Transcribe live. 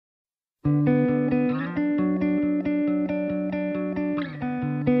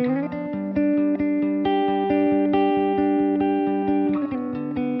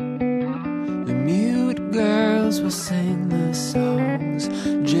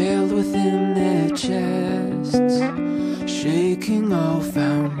veiled within their chests, shaking all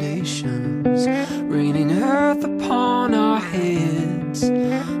foundations, raining earth upon our heads.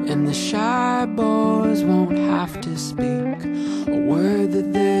 And the shy boys won't have to speak a word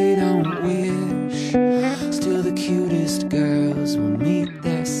that they don't wish. Still the cutest girls will meet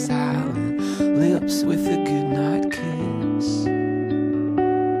their silent lips with a goodnight kiss.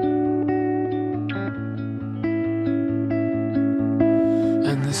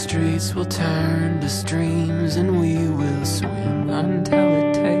 And the streets will turn to streams, and we will swim until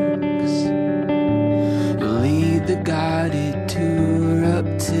it takes. You'll lead the guided tour up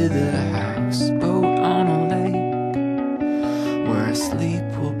to the houseboat on a lake, where our sleep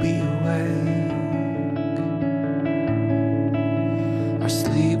will be awake. Our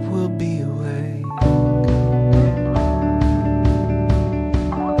sleep will be awake.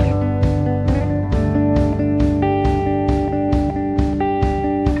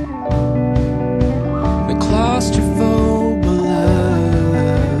 The claustrophobe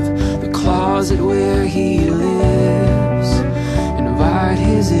beloved, the closet where he lives, invite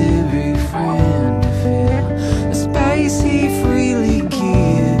his every friend to fill the space he freely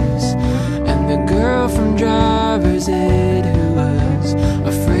gives. And the girl from driver's ed who was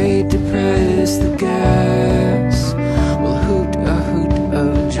afraid to press the gas will hoot a hoot of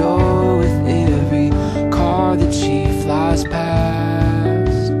joy with every car that she flies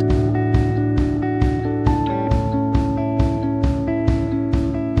past.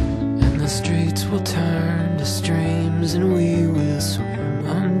 And the streets will turn to streams, and we will swim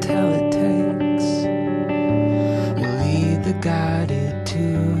until it takes. You'll lead the guided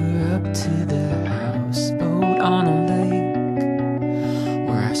tour up to the houseboat on a lake,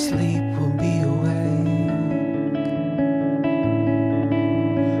 where our sleep will be awake.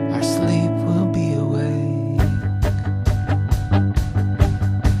 Our sleep will be awake.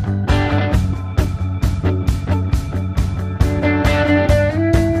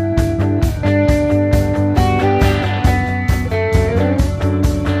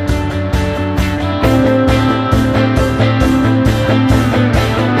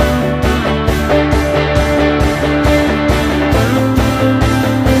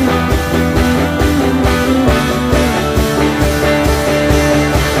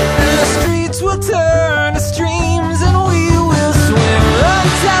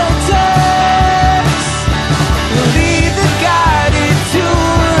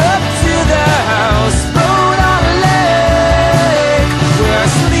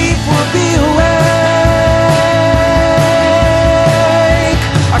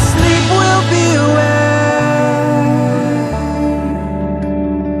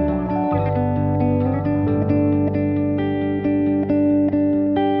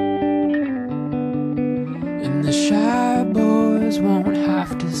 The shy boys won't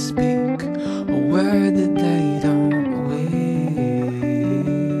have to speak